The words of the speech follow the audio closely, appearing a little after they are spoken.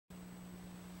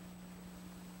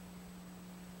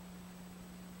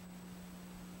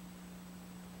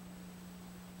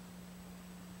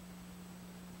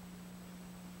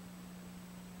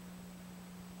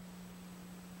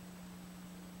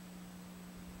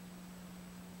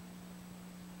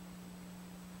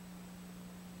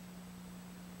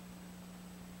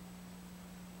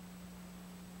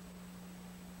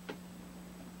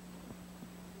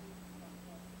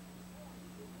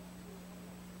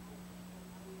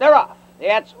They're off.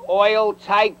 That's Oil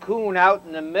Tycoon out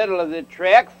in the middle of the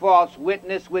track. False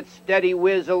Witness with Steady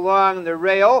Whiz along the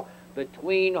rail.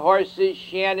 Between horses,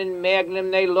 Shannon Magnum,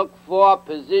 they look for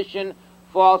position.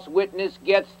 False Witness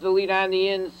gets the lead on the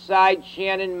inside.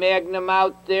 Shannon Magnum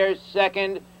out there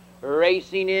second.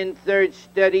 Racing in third,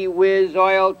 Steady Whiz.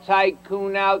 Oil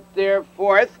Tycoon out there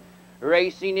fourth.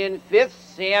 Racing in fifth,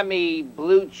 Sammy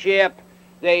Blue Chip.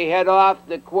 They head off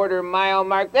the quarter-mile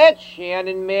mark. That's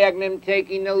Shannon Magnum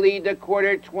taking the lead. The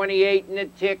quarter 28 and a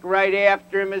tick. Right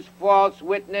after him is False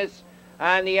Witness.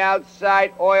 On the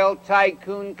outside, Oil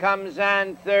Tycoon comes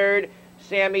on third.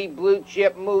 Sammy Blue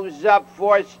Chip moves up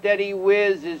fourth. Steady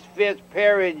Whiz is fifth.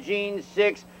 Paragene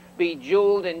sixth.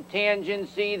 Bejeweled and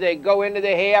Tangency. They go into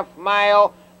the half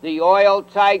mile. The Oil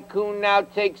Tycoon now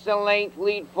takes a length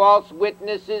lead. False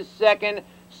Witness is second.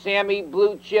 Sammy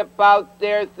Blue Chip out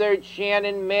there third.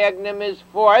 Shannon Magnum is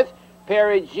fourth.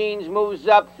 Paragenes moves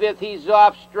up fifth. He's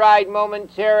off stride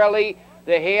momentarily.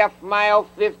 The half mile,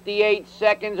 58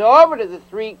 seconds. Over to the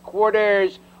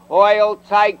 3/4. Oil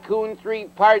Tycoon,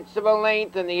 3/4 of a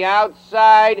length. On the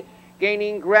outside,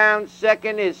 gaining ground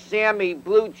second is Sammy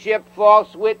Blue Chip.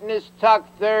 False Witness tuck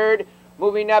third.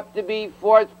 Moving up to be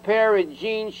fourth,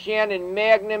 Paragene. Shannon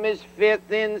Magnum is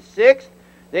fifth in sixth.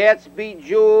 That's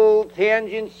Bejeweled.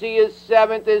 Tangency is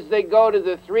seventh as they go to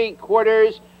the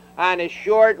 3/4. On a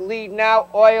short lead now,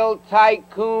 Oil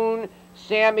Tycoon.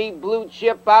 Sammy Blue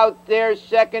Chip out there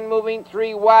second, moving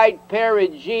 3 wide.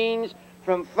 Paragenes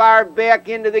from far back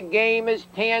into the game is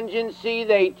Tangency.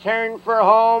 They turn for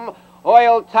home.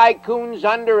 Oil Tycoon's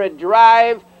under a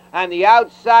drive. On the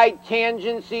outside,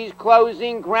 Tangency's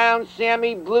closing ground.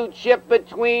 Sammy Blue Chip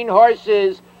between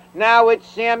horses. Now it's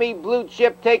Sammy Blue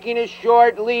Chip taking a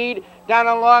short lead. Down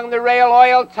along the rail,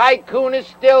 Oil Tycoon is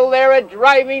still there. A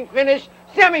driving finish.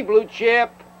 Sammy Blue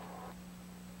Chip